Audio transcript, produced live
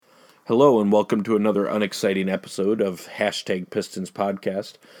Hello and welcome to another unexciting episode of Hashtag Pistons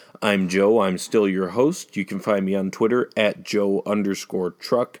Podcast. I'm Joe. I'm still your host. You can find me on Twitter at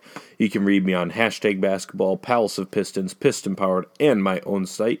Joe_Truck. You can read me on Hashtag Basketball, Palace of Pistons, Piston Powered, and my own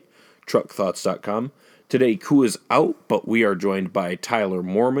site, truckthoughts.com. Today, Koo is out, but we are joined by Tyler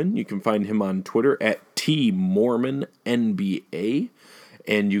Moorman. You can find him on Twitter at TMoormanNBA.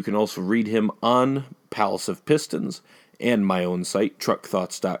 And you can also read him on Palace of Pistons and my own site,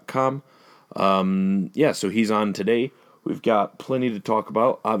 truckthoughts.com. So he's on today. We've got plenty to talk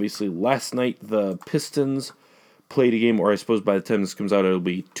about. Obviously, last night the Pistons played a game, or I suppose by the time this comes out, it'll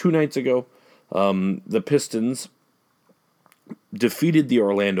be 2 nights ago. The Pistons defeated the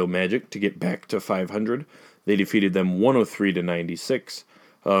Orlando Magic to get back to 500. They defeated them 103-96.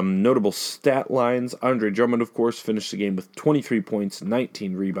 Notable stat lines: Andre Drummond, of course, finished the game with 23 points,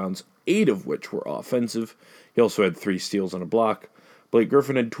 19 rebounds, 8 of which were offensive. He also had 3 steals and a block. Blake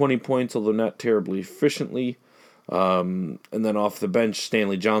Griffin had 20 points, although not terribly efficiently. And then off the bench,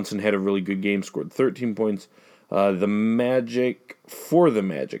 Stanley Johnson had a really good game, scored 13 points. For the Magic,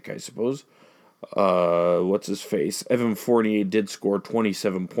 I suppose, Evan Fournier did score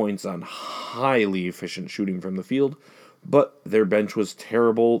 27 points on highly efficient shooting from the field, but their bench was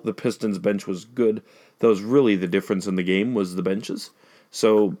terrible. The Pistons' bench was good. That was really the difference in the game, was the benches.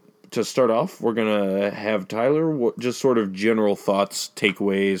 So to start off, we're going to have Tyler, just sort of general thoughts,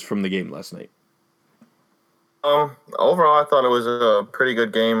 takeaways from the game last night. Overall, I thought it was a pretty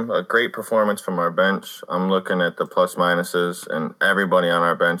good game, a great performance from our bench. I'm looking at the plus minuses, and everybody on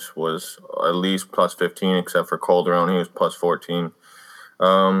our bench was at least plus 15, except for Calderon. He was plus 14.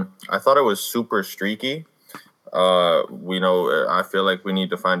 I thought it was super streaky. I feel like we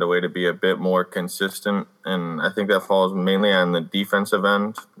need to find a way to be a bit more consistent, and I think that falls mainly on the defensive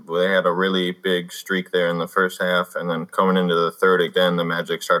end. They had a really big streak there in the first half, and then coming into the third again, the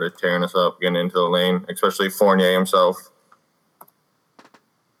Magic started tearing us up, getting into the lane, especially Fournier himself.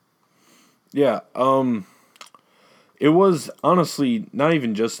 Yeah, it was honestly not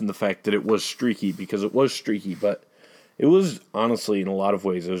even just in the fact that it was streaky, because it was streaky, but it was honestly in a lot of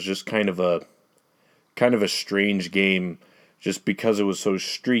ways it was just kind of a strange game, just because it was so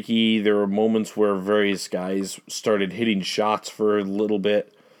streaky. There were moments where various guys started hitting shots for a little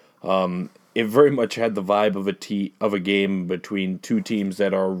bit. It very much had the vibe of a game between two teams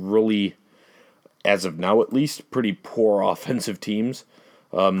that are really, as of now at least, pretty poor offensive teams.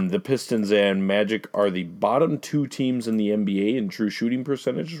 The Pistons and Magic are the bottom 2 teams in the NBA in true shooting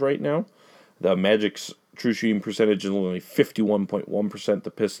percentages right now. The Magic's true shooting percentage is only 51.1%.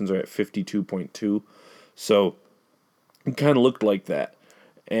 The Pistons are at 52.2%. So it kind of looked like that.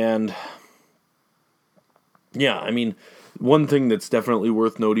 And yeah, I mean, one thing that's definitely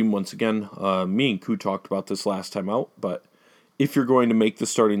worth noting, once again, me and Koo talked about this last time out, but if you're going to make the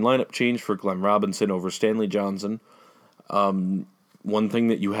starting lineup change for Glenn Robinson over Stanley Johnson, one thing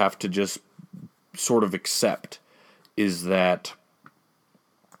that you have to just sort of accept is that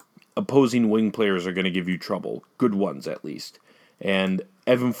opposing wing players are going to give you trouble, good ones at least. And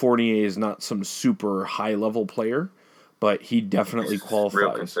Evan Fournier is not some super high-level player, but he definitely qualifies.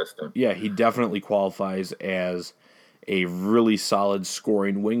 Real consistent. Yeah, he definitely qualifies as a really solid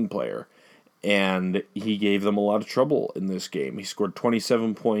scoring wing player. And he gave them a lot of trouble in this game. He scored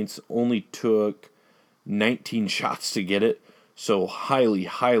 27 points, only took 19 shots to get it, so highly,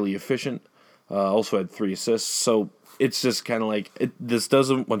 highly efficient. Also had 3 assists. So it's just kind of like, this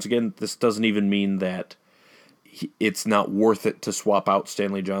doesn't even mean that it's not worth it to swap out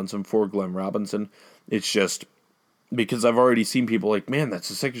Stanley Johnson for Glenn Robinson. It's just because I've already seen people like, man, that's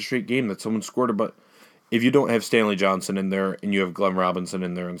the second straight game that someone scored. But if you don't have Stanley Johnson in there and you have Glenn Robinson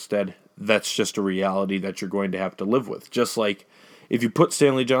in there instead, that's just a reality that you're going to have to live with. Just like if you put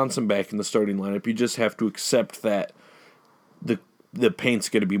Stanley Johnson back in the starting lineup, you just have to accept that the paint's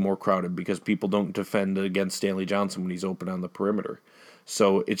going to be more crowded because people don't defend against Stanley Johnson when he's open on the perimeter.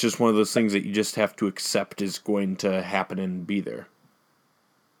 So it's just one of those things that you just have to accept is going to happen and be there.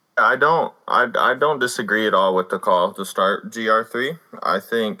 I don't disagree at all with the call to start GR3. I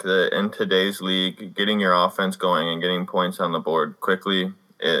think that in today's league, getting your offense going and getting points on the board quickly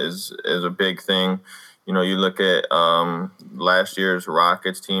is a big thing. You know, you look at last year's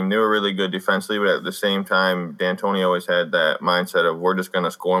Rockets team, they were really good defensively, but at the same time, D'Antoni always had that mindset of we're just going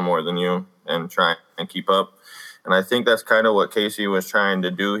to score more than you and try and keep up. And I think that's kind of what Casey was trying to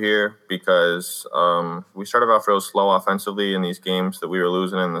do here, because we started off real slow offensively in these games that we were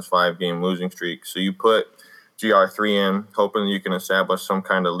losing in this 5-game losing streak. So you put GR3 in, hoping you can establish some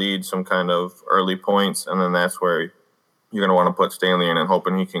kind of lead, some kind of early points, and then that's where you're going to want to put Stanley in and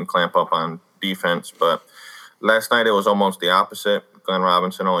hoping he can clamp up on defense. But last night it was almost the opposite. Glenn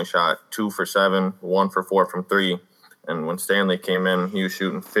Robinson only shot 2 for 7, 1 for 4 from 3. And when Stanley came in, he was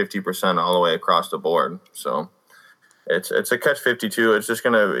shooting 50% all the way across the board. So it's a catch-52. It's just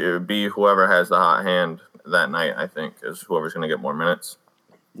going to be whoever has the hot hand that night, I think, is whoever's going to get more minutes.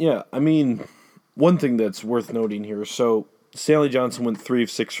 Yeah, I mean, one thing that's worth noting here, so Stanley Johnson went 3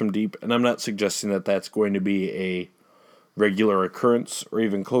 of 6 from deep, and I'm not suggesting that that's going to be a regular occurrence or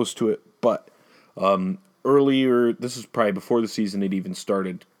even close to it, but earlier, this is probably before the season had even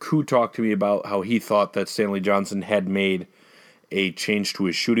started, Koo talked to me about how he thought that Stanley Johnson had made a change to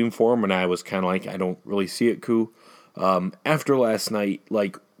his shooting form, and I was kind of like, I don't really see it, Koo. After last night,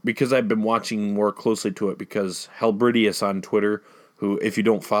 because I've been watching more closely to it, because Helbridius on Twitter, who, if you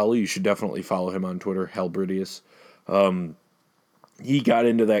don't follow, you should definitely follow him on Twitter, Helbridius. He got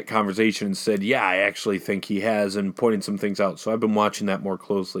into that conversation and said, yeah, I actually think he has, and pointed some things out. So I've been watching that more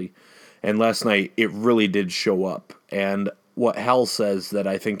closely. And last night, it really did show up. And what Hal says that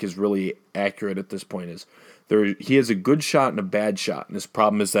I think is really accurate at this point is he has a good shot and a bad shot. And his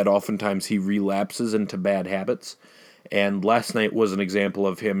problem is that oftentimes he relapses into bad habits. And last night was an example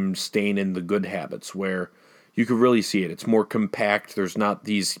of him staying in the good habits where you could really see it. It's more compact. There's not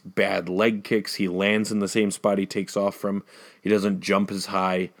these bad leg kicks. He lands in the same spot he takes off from. He doesn't jump as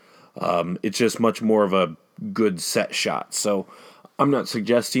high. It's just much more of a good set shot. So I'm not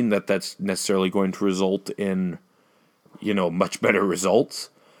suggesting that that's necessarily going to result in, much better results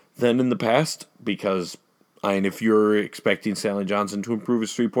than in the past, because if you're expecting Stanley Johnson to improve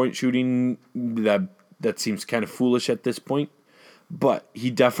his three-point shooting, that seems kind of foolish at this point. But he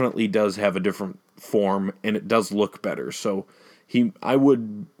definitely does have a different form, and it does look better. So he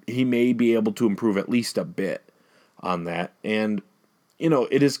may be able to improve at least a bit on that. And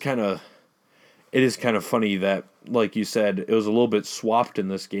it is kind of funny that, like you said, it was a little bit swapped in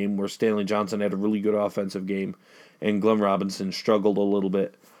this game where Stanley Johnson had a really good offensive game and Glenn Robinson struggled a little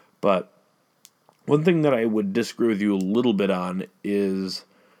bit. But one thing that I would disagree with you a little bit on is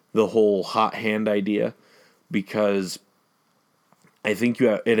the whole hot hand idea, because I think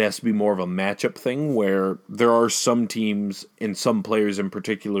it has to be more of a matchup thing where there are some teams and some players in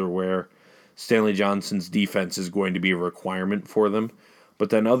particular where Stanley Johnson's defense is going to be a requirement for them. But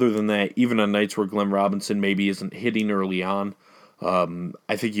then other than that, even on nights where Glenn Robinson maybe isn't hitting early on,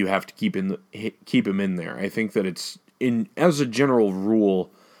 I think you have to keep him in there. I think that as a general rule,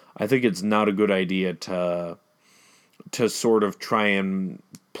 I think it's not a good idea to sort of try and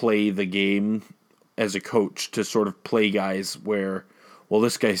play the game as a coach, to sort of play guys where, well,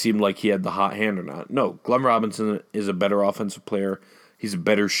 this guy seemed like he had the hot hand or not. No, Glenn Robinson is a better offensive player. He's a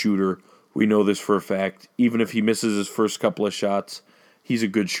better shooter. We know this for a fact. Even if he misses his first couple of shots, he's a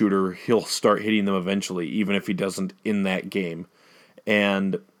good shooter. He'll start hitting them eventually, even if he doesn't in that game.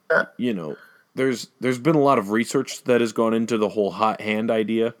 And, there's been a lot of research that has gone into the whole hot hand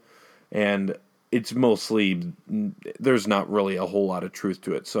idea, and it's mostly, there's not really a whole lot of truth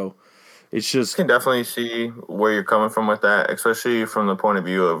to it. So it's just... I can definitely see where you're coming from with that, especially from the point of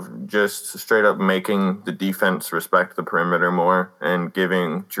view of just straight up making the defense respect the perimeter more and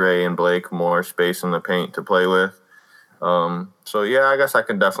giving Dre and Blake more space in the paint to play with. So, yeah, I guess I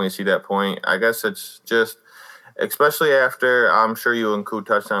can definitely see that point. I guess it's just, especially after, I'm sure you and Koo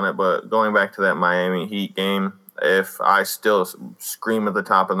touched on it, but going back to that Miami Heat game, if I still scream at the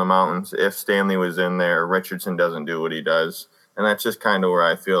top of the mountains, if Stanley was in there, Richardson doesn't do what he does. And that's just kind of where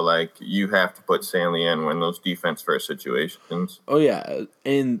I feel like you have to put Stanley in when those defense-first situations. Oh, yeah.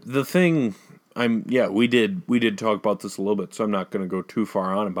 And the thing, we did talk about this a little bit, so I'm not going to go too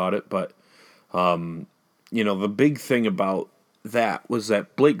far on about it. But, the big thing about that was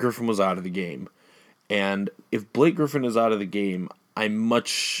that Blake Griffin was out of the game. And if Blake Griffin is out of the game, I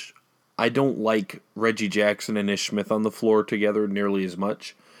don't like Reggie Jackson and Ish Smith on the floor together nearly as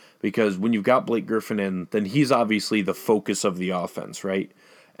much. Because when you've got Blake Griffin in, then he's obviously the focus of the offense, right?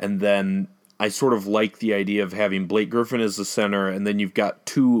 And then I sort of like the idea of having Blake Griffin as the center, and then you've got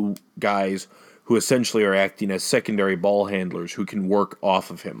two guys who essentially are acting as secondary ball handlers who can work off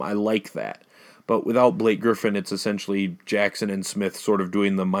of him. I like that. But without Blake Griffin, it's essentially Jackson and Smith sort of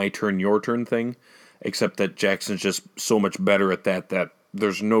doing the my turn, your turn thing, except that Jackson's just so much better at that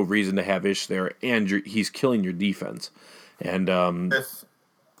there's no reason to have Ish there, and he's killing your defense. And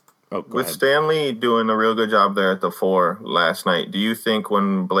with Stanley doing a real good job there at the 4 last night, do you think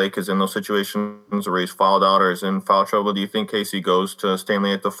when Blake is in those situations where he's fouled out or is in foul trouble, do you think Casey goes to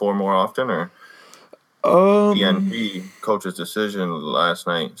Stanley at the 4 more often, or PNP coach's decision last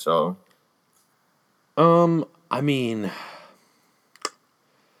night? So, I mean,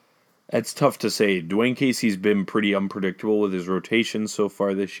 it's tough to say. Dwayne Casey's been pretty unpredictable with his rotations so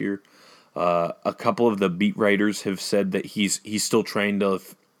far this year. A couple of the beat writers have said that he's still trying to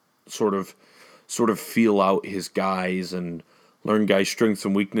sort of feel out his guys and learn guys' strengths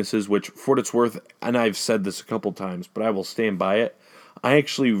and weaknesses, which, for what it's worth, and I've said this a couple times, but I will stand by it. I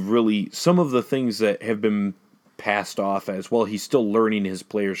actually really, some of the things that have been passed off as, well, he's still learning his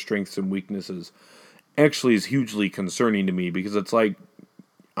players' strengths and weaknesses, actually is hugely concerning to me, because it's like,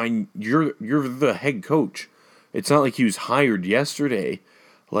 you're the head coach. It's not like he was hired yesterday.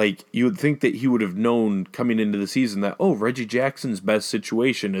 Like, you would think that he would have known coming into the season that, oh, Reggie Jackson's best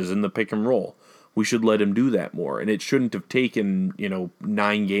situation is in the pick and roll. We should let him do that more. And it shouldn't have taken,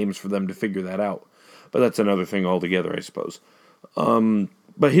 9 games for them to figure that out. But that's another thing altogether, I suppose.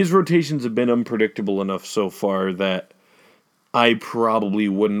 But his rotations have been unpredictable enough so far that I probably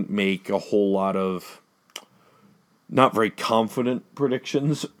wouldn't make a whole lot of not very confident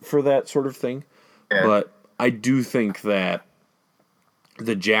predictions for that sort of thing. Yeah. But I do think that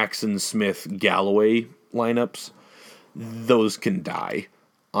the Jackson, Smith, Galloway lineups, those can die,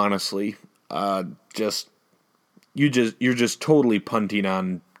 honestly. You're just totally punting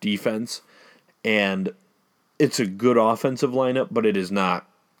on defense, and it's a good offensive lineup, but it is not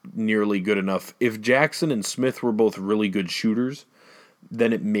nearly good enough. If Jackson and Smith were both really good shooters,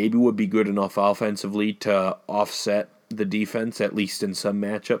 then it maybe would be good enough offensively to offset the defense, at least in some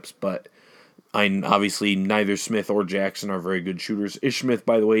matchups, but obviously neither Smith or Jackson are very good shooters. Ish Smith,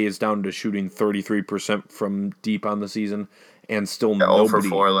 by the way, is down to shooting 33% from deep on the season, and still nobody. 0 for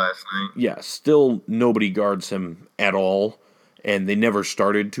 4 last night. Yeah, still nobody guards him at all, and they never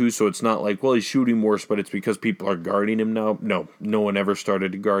started to. So it's not like, well, he's shooting worse, but it's because people are guarding him now. No one ever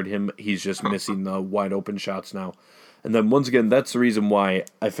started to guard him. He's just missing the wide open shots now. And then once again, that's the reason why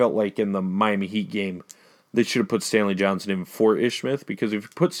I felt like in the Miami Heat game, they should have put Stanley Johnson in for Ish Smith, because if you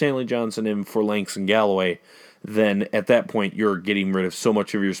put Stanley Johnson in for Langston Galloway, then at that point you're getting rid of so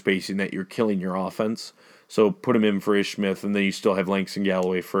much of your spacing that you're killing your offense. So put him in for Ish Smith, and then you still have Langston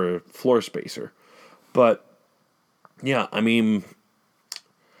Galloway for a floor spacer. But yeah, I mean,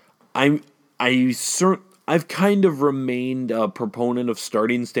 I've kind of remained a proponent of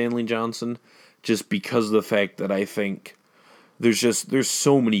starting Stanley Johnson, just because of the fact that I think there's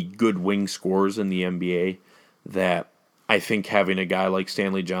so many good wing scorers in the NBA that I think having a guy like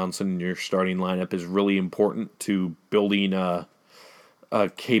Stanley Johnson in your starting lineup is really important to building a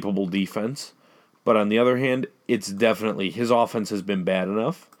capable defense. But on the other hand, it's definitely, his offense has been bad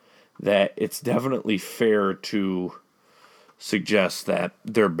enough that it's definitely fair to suggest that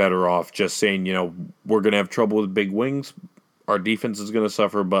they're better off just saying, we're going to have trouble with big wings, our defense is going to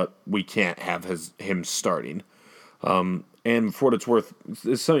suffer, but we can't have him starting. And for what it's worth,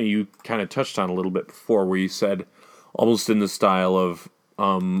 it's something you kind of touched on a little bit before, where you said, almost in the style of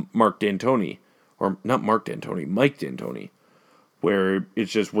Mike D'Antoni, where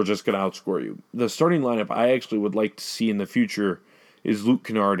it's just, we're just going to outscore you. The starting lineup I actually would like to see in the future is Luke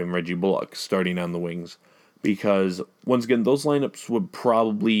Kennard and Reggie Bullock starting on the wings, because, once again, those lineups would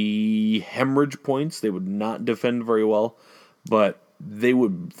probably hemorrhage points. They would not defend very well, but they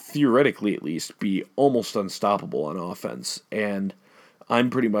would, theoretically at least, be almost unstoppable on offense. And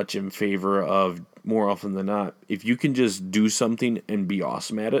I'm pretty much in favor of, more often than not, if you can just do something and be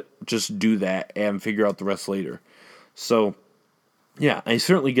awesome at it, just do that and figure out the rest later. So, yeah, I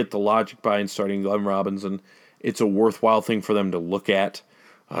certainly get the logic behind starting Glenn Robinson. It's a worthwhile thing for them to look at.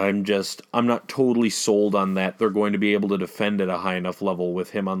 I'm not totally sold on that they're going to be able to defend at a high enough level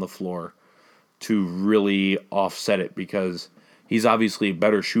with him on the floor to really offset it, because he's obviously a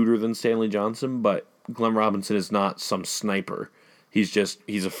better shooter than Stanley Johnson, but Glenn Robinson is not some sniper. He's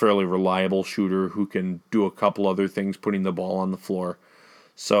a fairly reliable shooter who can do a couple other things, putting the ball on the floor.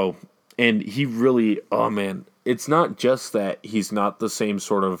 So, and he really, it's not just that he's not the same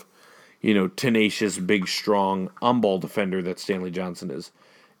sort of, tenacious, big, strong, on-ball defender that Stanley Johnson is.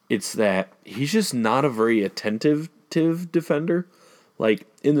 It's that he's just not a very attentive defender. Like,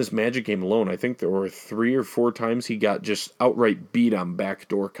 in this Magic game alone, I think there were 3 or 4 times he got just outright beat on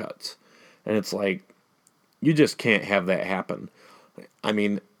backdoor cuts. And it's like, you just can't have that happen. I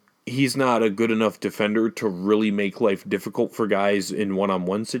mean, he's not a good enough defender to really make life difficult for guys in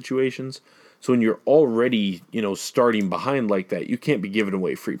one-on-one situations. So when you're already, starting behind like that, you can't be giving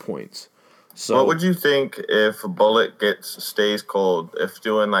away free points. So, what would you think if Bullock stays cold, if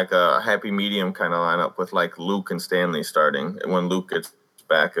doing like a happy medium kind of lineup with like Luke and Stanley starting, and when Luke gets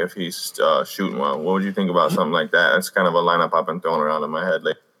back, if he's shooting well? What would you think about something like that? That's kind of a lineup I've been throwing around in my head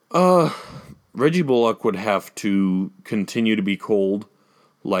lately. Reggie Bullock would have to continue to be cold,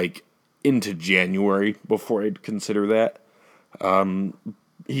 like, into January before I'd consider that.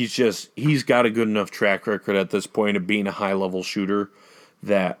 He's got a good enough track record at this point of being a high-level shooter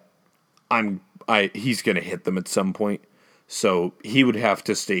that he's going to hit them at some point. So he would have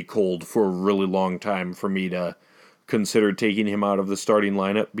to stay cold for a really long time for me to consider taking him out of the starting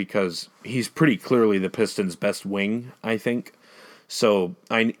lineup because he's pretty clearly the Pistons' best wing, I think. So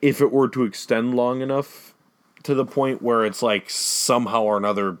if it were to extend long enough to the point where it's like somehow or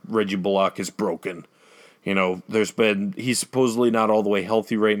another Reggie Bullock is broken, he's supposedly not all the way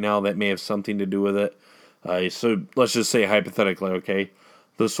healthy right now. That may have something to do with it. So let's just say hypothetically, okay,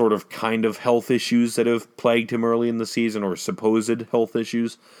 the sort of kind of health issues that have plagued him early in the season or supposed health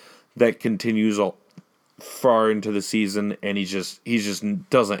issues that continues far into the season and he just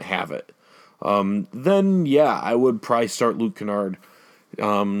doesn't have it. Then yeah, I would probably start Luke Kennard.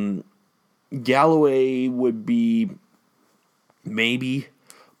 Galloway would be maybe,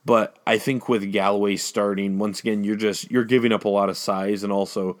 but I think with Galloway starting, once again, you're giving up a lot of size, and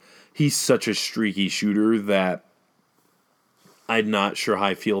also he's such a streaky shooter that I'm not sure how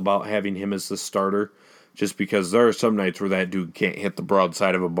I feel about having him as the starter, just because there are some nights where that dude can't hit the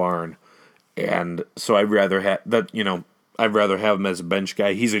broadside of a barn, and so I'd rather have him as a bench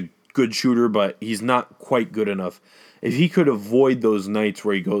guy. He's a good shooter, but he's not quite good enough. If he could avoid those nights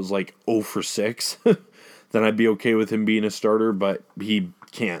where he goes like 0 for 6, then I'd be okay with him being a starter, but he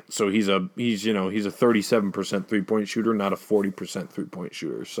can't. So he's a 37% 3-point shooter, not a 40% 3-point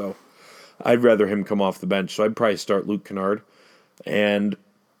shooter. So I'd rather him come off the bench. So I'd probably start Luke Kennard. And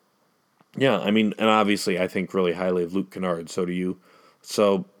yeah, and obviously I think really highly of Luke Kennard, so do you.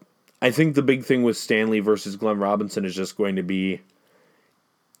 So I think the big thing with Stanley versus Glenn Robinson is just going to be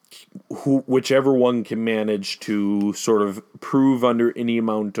whichever one can manage to sort of prove under any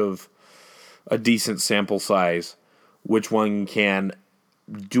amount of a decent sample size, which one can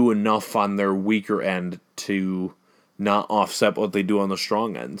do enough on their weaker end to not offset what they do on the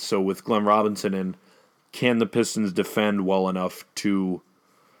strong end. So with Glenn Robinson can the Pistons defend well enough to,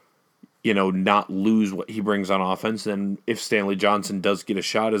 not lose what he brings on offense? And if Stanley Johnson does get a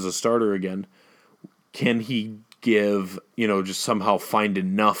shot as a starter again, can he just somehow find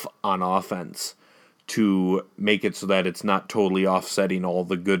enough on offense to make it so that it's not totally offsetting all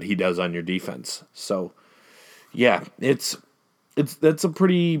the good he does on your defense? So, yeah, it's going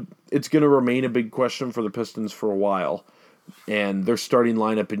to remain a big question for the Pistons for a while, and their starting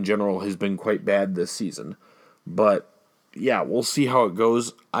lineup in general has been quite bad this season. But yeah, we'll see how it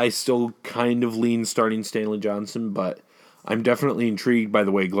goes. I still kind of lean starting Stanley Johnson, but I'm definitely intrigued by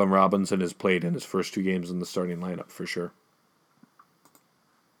the way Glenn Robinson has played in his first 2 games in the starting lineup, for sure.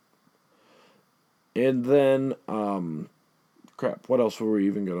 And then, what else were we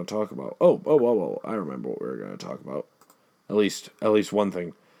even going to talk about? Oh, I remember what we were going to talk about. At least one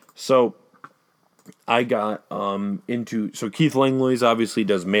thing. So, I got so Keith Langlois obviously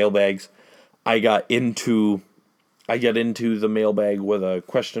does mailbags. I got into the mailbag with a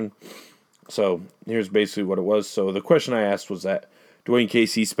question. So here's basically what it was. So the question I asked was that Dwayne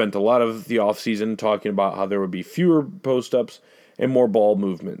Casey spent a lot of the offseason talking about how there would be fewer post-ups and more ball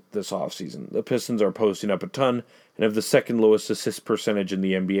movement this offseason. The Pistons are posting up a ton and have the second lowest assist percentage in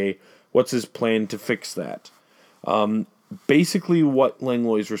the NBA. What's his plan to fix that? Basically what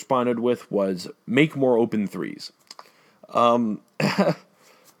Langlois responded with was make more open threes. So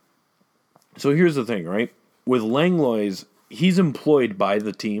here's the thing, right? With Langlois, he's employed by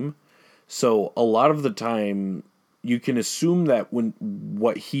the team. So a lot of the time, you can assume that when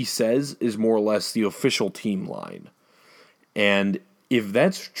what he says is more or less the official team line. And if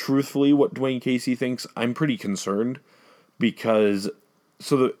that's truthfully what Dwayne Casey thinks, I'm pretty concerned because,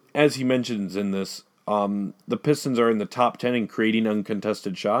 as he mentions in this, the Pistons are in the top 10 in creating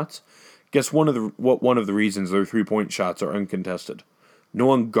uncontested shots. Guess one of the reasons their 3-point shots are uncontested. No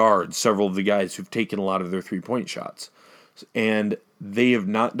one guards several of the guys who've taken a lot of their 3-point shots. And they have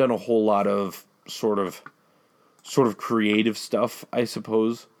not done a whole lot of sort of creative stuff, I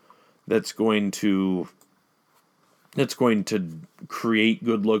suppose, that's going to create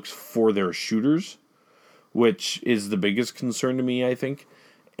good looks for their shooters, which is the biggest concern to me, I think.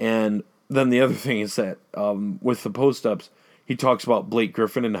 And then the other thing is that with the post-ups, he talks about Blake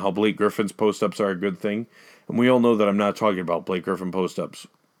Griffin and how Blake Griffin's post-ups are a good thing. And we all know that I'm not talking about Blake Griffin post-ups.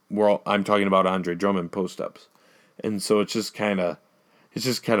 I'm talking about Andre Drummond post-ups. And so it's just kind of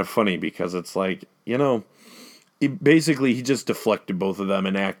funny because it's like, basically he just deflected both of them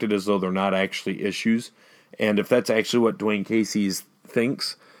and acted as though they're not actually issues. And if that's actually what Dwayne Casey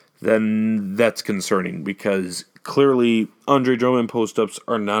thinks, then that's concerning because clearly Andre Drummond post-ups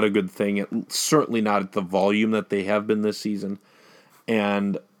are not a good thing, certainly not at the volume that they have been this season.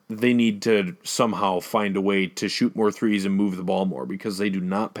 And they need to somehow find a way to shoot more threes and move the ball more because they do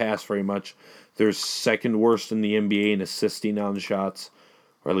not pass very much. They're second worst in the NBA in assisting on shots,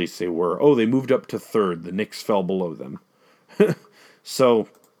 or at least they were. Oh, they moved up to third. The Knicks fell below them. So,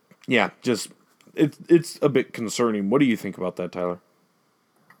 yeah, just it's a bit concerning. What do you think about that, Tyler?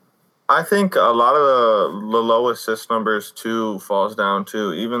 I think a lot of the low assist numbers too falls down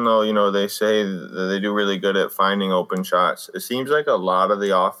to, even though, they say that they do really good at finding open shots. It seems like a lot of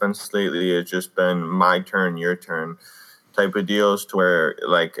the offense lately has just been my turn, your turn type of deals, to where,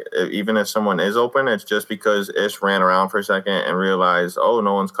 like, even if someone is open, it's just because Ish ran around for a second and realized, oh,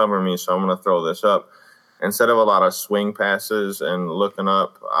 no one's covering me, so I'm going to throw this up. Instead of a lot of swing passes and looking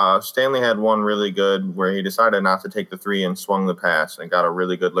up, Stanley had one really good where he decided not to take the three and swung the pass and got a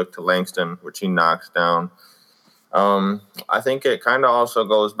really good look to Langston, which he knocks down. I think it kind of also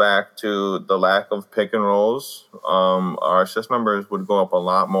goes back to the lack of pick and rolls. Our assist numbers would go up a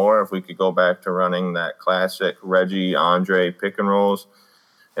lot more if we could go back to running that classic Reggie, Andre pick and rolls.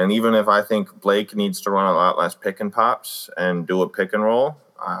 And even if I think Blake needs to run a lot less pick and pops and do a pick and roll,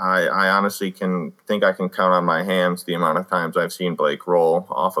 I honestly I can count on my hands the amount of times I've seen Blake roll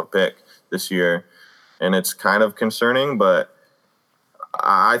off a pick this year. And it's kind of concerning, but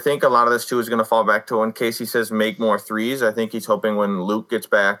I think a lot of this too is going to fall back to when Casey says make more threes. I think he's hoping when Luke gets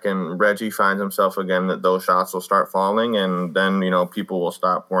back and Reggie finds himself again that those shots will start falling, and then, people will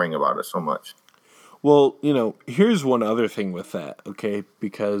stop worrying about it so much. Well, here's one other thing with that, okay?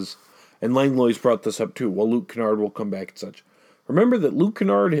 Because, and Langlois brought this up too, well, Luke Kennard will come back and such. Remember that Luke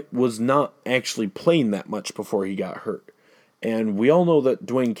Kennard was not actually playing that much before he got hurt. And we all know that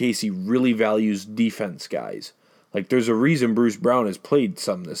Dwayne Casey really values defense guys. Like, there's a reason Bruce Brown has played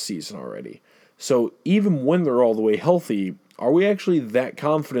some this season already. So even when they're all the way healthy, are we actually that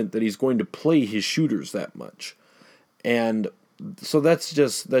confident that he's going to play his shooters that much? And so that's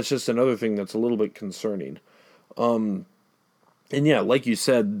just another thing that's a little bit concerning. And yeah, like you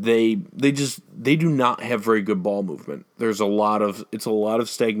said, they do not have very good ball movement. It's a lot of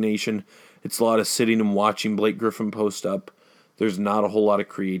stagnation. It's a lot of sitting and watching Blake Griffin post up. There's not a whole lot of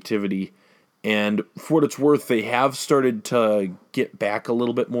creativity. And for what it's worth, they have started to get back a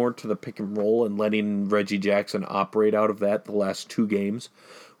little bit more to the pick and roll and letting Reggie Jackson operate out of that the last 2 games,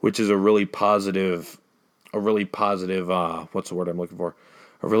 which is a really positive, what's the word I'm looking for?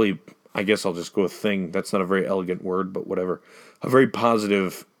 I guess I'll just go with thing. That's not a very elegant word, but whatever. A very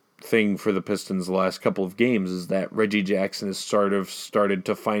positive thing for the Pistons the last couple of games is that Reggie Jackson has started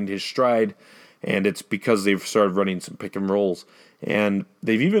to find his stride, and it's because they've started running some pick and rolls. And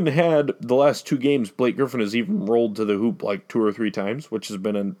they've even had the last 2 games, Blake Griffin has even rolled to the hoop like 2 or 3 times, which has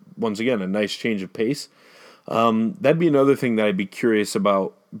been, once again, a nice change of pace. That'd be another thing that I'd be curious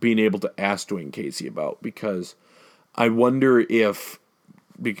about being able to ask Dwayne Casey about, because I wonder if,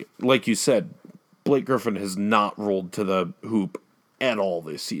 like you said, Blake Griffin has not rolled to the hoop at all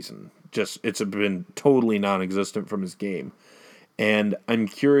this season. It's been totally non-existent from his game. And I'm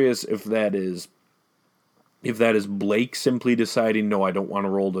curious if that is Blake simply deciding, no, I don't want to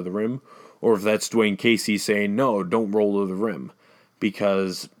roll to the rim, or if that's Dwayne Casey saying, no, don't roll to the rim.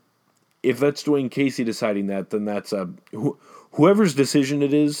 Because if that's Dwayne Casey deciding that, then that's whoever's decision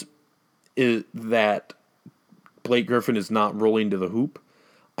it is that Blake Griffin is not rolling to the hoop.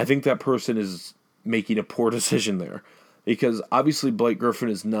 I think that person is making a poor decision there, because obviously Blake Griffin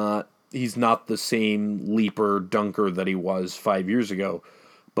he's not the same leaper dunker that he was 5 years ago,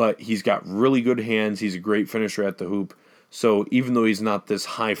 but he's got really good hands. He's a great finisher at the hoop. So even though he's not this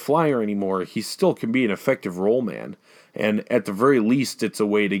high flyer anymore, he still can be an effective roll man. And at the very least, it's a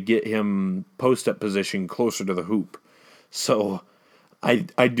way to get him post-up position closer to the hoop. So I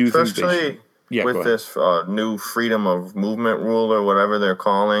do Especially think with this new freedom of movement rule or whatever they're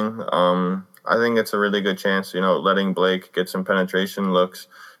calling, I think it's a really good chance, letting Blake get some penetration looks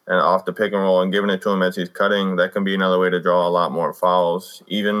and off the pick and roll and giving it to him as he's cutting. That can be another way to draw a lot more fouls,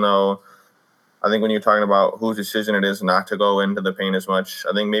 even though I think when you're talking about whose decision it is not to go into the paint as much,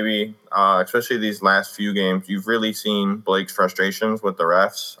 I think maybe, especially these last few games, you've really seen Blake's frustrations with the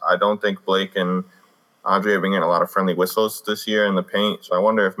refs. I don't think Blake and Andre have been getting a lot of friendly whistles this year in the paint. So I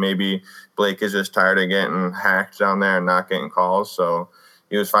wonder if maybe Blake is just tired of getting hacked down there and not getting calls. So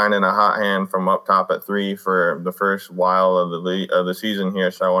he was finding a hot hand from up top at 3 for the first while of the season here.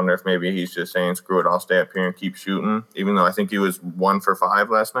 So I wonder if maybe he's just saying, screw it, I'll stay up here and keep shooting, even though I think he was 1 for 5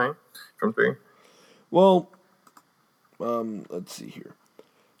 last night from 3. Well, let's see here.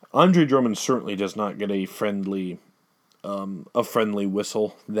 Andre Drummond certainly does not get a friendly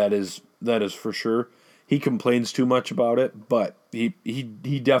whistle. That is for sure. He complains too much about it, but he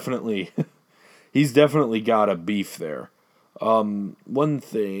definitely he's definitely got a beef there. One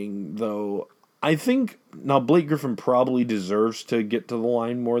thing though, I think now Blake Griffin probably deserves to get to the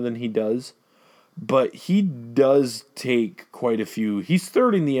line more than he does, but he does take quite a few. He's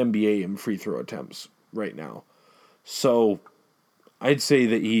third in the NBA in free throw attempts right now. So I'd say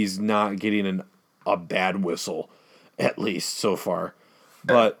that he's not getting a bad whistle, at least so far.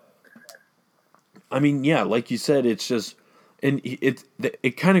 But, I mean, yeah, like you said, it's just, and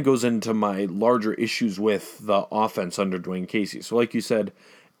it kind of goes into my larger issues with the offense under Dwayne Casey. So like you said,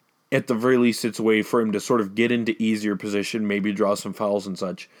 at the very least, it's a way for him to sort of get into easier position, maybe draw some fouls and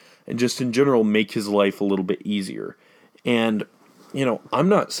such, and just in general make his life a little bit easier. And, I'm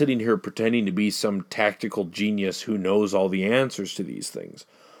not sitting here pretending to be some tactical genius who knows all the answers to these things.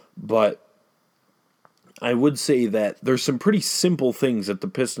 But I would say that there's some pretty simple things that the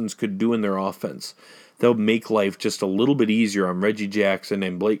Pistons could do in their offense that would make life just a little bit easier on Reggie Jackson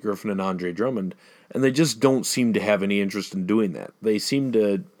and Blake Griffin and Andre Drummond, and they just don't seem to have any interest in doing that. They seem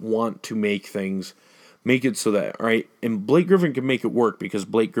to want to make it so that, all right, and Blake Griffin can make it work because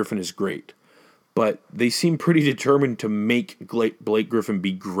Blake Griffin is great, but they seem pretty determined to make Blake Griffin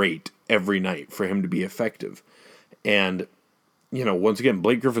be great every night for him to be effective. And, once again,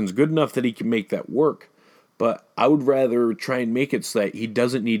 Blake Griffin's good enough that he can make that work, but I would rather try and make it so that he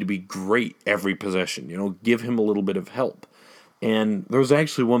doesn't need to be great every possession. Give him a little bit of help. And there was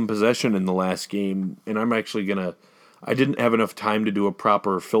actually one possession in the last game, and I didn't have enough time to do a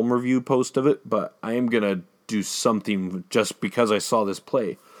proper film review post of it, but I am going to do something just because I saw this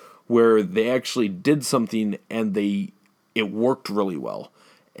play, where they actually did something and it worked really well.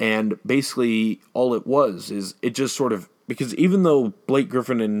 And basically all it was is it just sort of, because even though Blake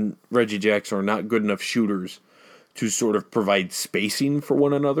Griffin and Reggie Jackson are not good enough shooters to sort of provide spacing for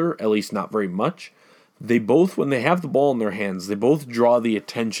one another, at least not very much, they both, when they have the ball in their hands, they both draw the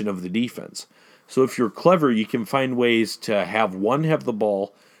attention of the defense. So if you're clever, you can find ways to have one have the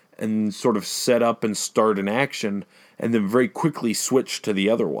ball and sort of set up and start an action, and then very quickly switch to the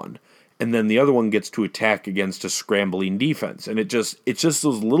other one. And then the other one gets to attack against a scrambling defense. And it's just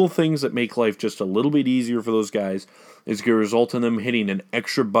those little things that make life just a little bit easier for those guys. It's going to result in them hitting an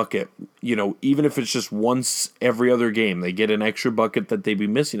extra bucket. Even if it's just once every other game, they get an extra bucket that they'd be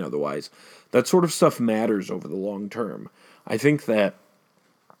missing otherwise. That sort of stuff matters over the long term. I think that,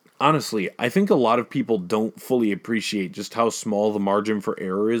 honestly, I think a lot of people don't fully appreciate just how small the margin for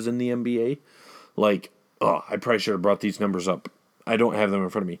error is in the NBA. I probably should have brought these numbers up. I don't have them in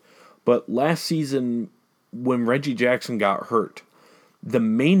front of me. But last season, when Reggie Jackson got hurt, the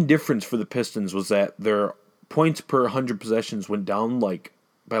main difference for the Pistons was that their points per 100 possessions went down by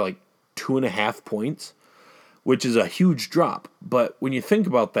 2.5 points, which is a huge drop. But when you think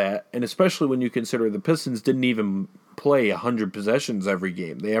about that, and especially when you consider the Pistons didn't even play 100 possessions every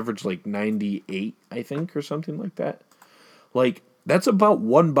game. They averaged 98, I think, or something like that. That's about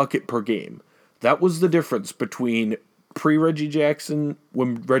 1 bucket per game. That was the difference between pre-Reggie Jackson,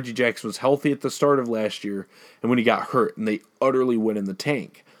 when Reggie Jackson was healthy at the start of last year, and when he got hurt and they utterly went in the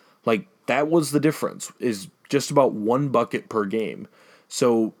tank. That was the difference, is just about 1 bucket per game.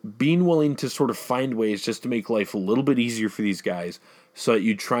 So being willing to sort of find ways just to make life a little bit easier for these guys so that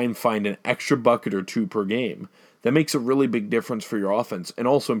you try and find an extra bucket or two per game, that makes a really big difference for your offense. And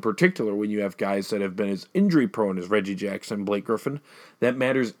also in particular, when you have guys that have been as injury prone as Reggie Jackson and Blake Griffin, that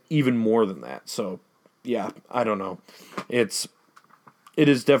matters even more than that. So yeah, I don't know. It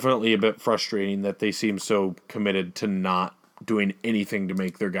is definitely a bit frustrating that they seem so committed to not doing anything to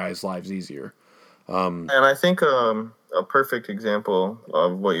make their guys' lives easier. And I think a perfect example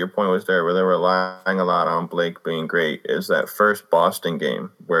of what your point was there, where they were relying a lot on Blake being great, is that first Boston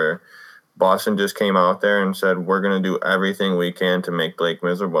game where Boston just came out there and said, we're going to do everything we can to make Blake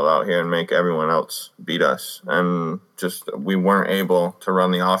miserable out here and make everyone else beat us. And just we weren't able to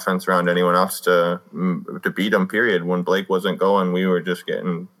run the offense around anyone else to beat them, period. When Blake wasn't going, we were just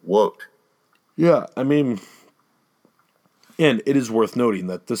getting whooped. Yeah, I mean, and it is worth noting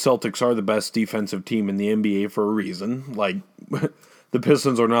that the Celtics are the best defensive team in the NBA for a reason. The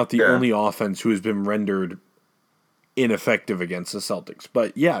Pistons are not the only offense who has been rendered ineffective against the Celtics.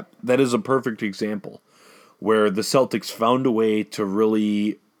 But yeah, that is a perfect example where the Celtics found a way to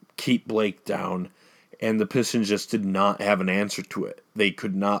really keep Blake down, and the Pistons just did not have an answer to it. They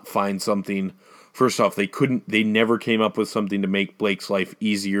could not find something. First off, they never came up with something to make Blake's life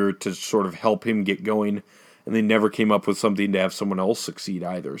easier, to sort of help him get going, and they never came up with something to have someone else succeed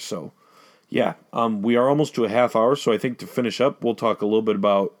either. So yeah, we are almost to a half hour, so I think to finish up, we'll talk a little bit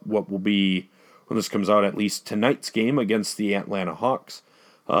about what will be, when this comes out, at least tonight's game against the Atlanta Hawks.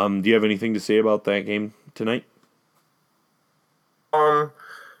 Do you have anything to say about that game tonight?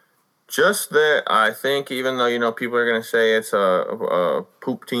 Just that I think even though, people are going to say it's a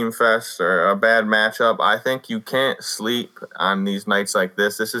poop team fest or a bad matchup, I think you can't sleep on these nights like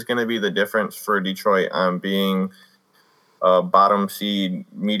this. This is going to be the difference for Detroit on being a bottom seed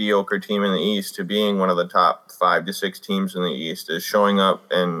mediocre team in the East to being one of the top 5 to 6 teams in the East, is showing up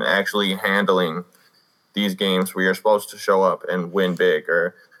and actually handling these games where you're supposed to show up and win big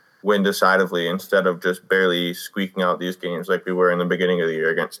or win decisively instead of just barely squeaking out these games like we were in the beginning of the year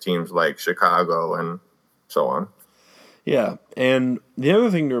against teams like Chicago and so on. Yeah, and the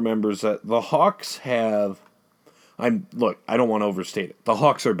other thing to remember is that the Hawks have... I don't want to overstate it. The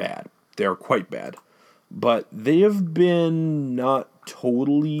Hawks are bad. They are quite bad. But they have been not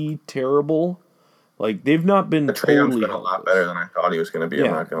totally terrible. Like, they've not been totally helpless. A lot better than I thought he was going to be,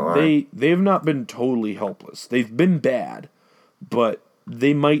 I'm not going to lie. They've not been totally helpless. They've been bad, but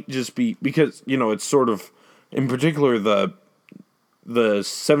they might just be, because, it's sort of, in particular, the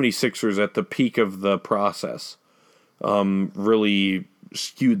 76ers at the peak of the process really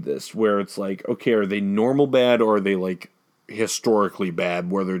skewed this, where it's like, okay, are they normal bad or are they, like, historically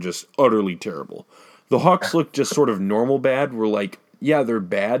bad, where they're just utterly terrible? The Hawks look just sort of normal bad. We're like, yeah, they're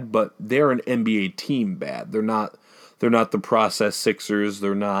bad, but they're an NBA team bad. They're not the process Sixers.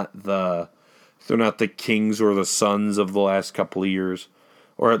 They're not the Kings or the Suns of the last couple of years.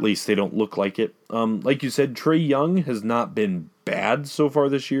 Or at least they don't look like it. Like you said, Trae Young has not been bad so far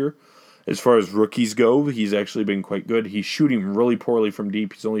this year. As far as rookies go, he's actually been quite good. He's shooting really poorly from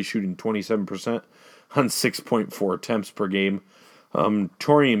deep. He's only shooting 27% on 6.4 attempts per game.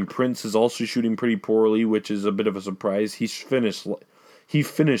 Taurean Prince is also shooting pretty poorly, which is a bit of a surprise. He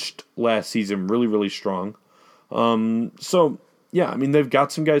finished last season really, really strong. So, yeah, I mean, they've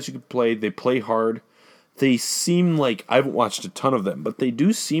got some guys who can play. They play hard. They seem like, I haven't watched a ton of them, but they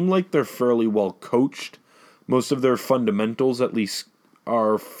do seem like they're fairly well coached. Most of their fundamentals, at least,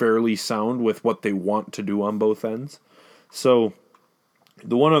 are fairly sound with what they want to do on both ends. So,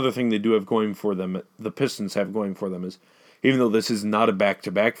 the one other thing they do have going for them, the Pistons have going for them, is even though this is not a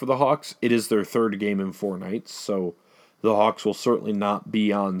back-to-back for the Hawks, it is their third game in 4 nights, so the Hawks will certainly not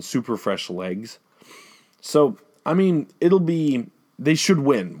be on super fresh legs. So, I mean, they should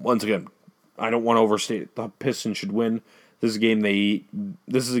win. Once again, I don't want to overstate it. The Pistons should win. This is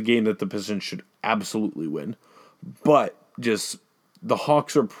a game that the Pistons should absolutely win. But just the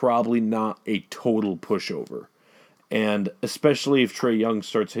Hawks are probably not a total pushover. And especially if Trae Young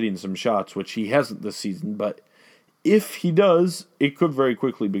starts hitting some shots, which he hasn't this season, but if he does, it could very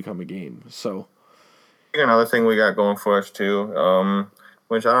quickly become a game. So another thing we got going for us too,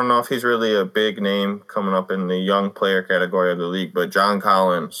 which I don't know if he's really a big name coming up in the young player category of the league, but John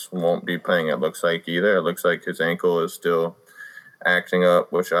Collins won't be playing, it looks like, either. It looks like his ankle is still acting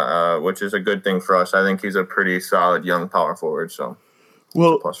up, which is a good thing for us. I think he's a pretty solid young power forward, so it's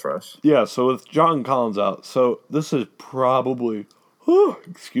a plus for us. Yeah, so with John Collins out, so this is probably,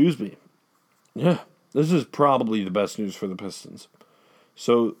 excuse me. Yeah, this is probably the best news for the Pistons.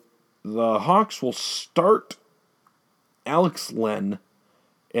 So the Hawks will start Alex Len,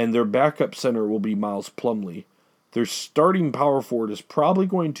 and their backup center will be Miles Plumlee. Their starting power forward is probably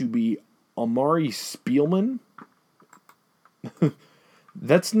going to be Amari Spielman.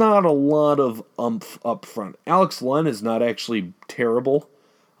 That's not a lot of umph up front. Alex Len is not actually terrible.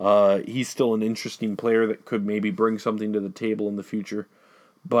 He's still an interesting player that could maybe bring something to the table in the future.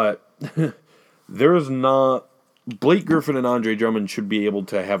 But there's not... Blake Griffin and Andre Drummond should be able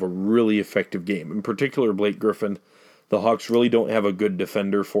to have a really effective game. In particular, Blake Griffin. The Hawks really don't have a good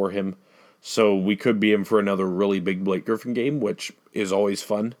defender for him, so we could be in for another really big Blake Griffin game, which is always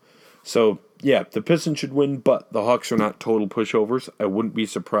fun. So, yeah, the Pistons should win, but the Hawks are not total pushovers. I wouldn't be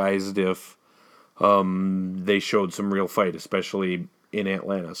surprised if they showed some real fight, especially in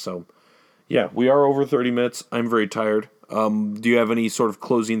Atlanta. So, yeah, we are over 30 minutes. I'm very tired. Do you have any sort of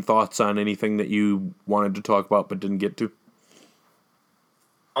closing thoughts on anything that you wanted to talk about but didn't get to?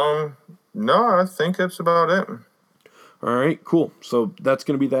 No, I think that's about it. All right, cool. So that's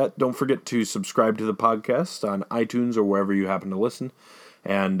going to be that. Don't forget to subscribe to the podcast on iTunes or wherever you happen to listen.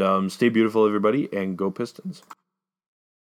 And stay beautiful, everybody, and go Pistons.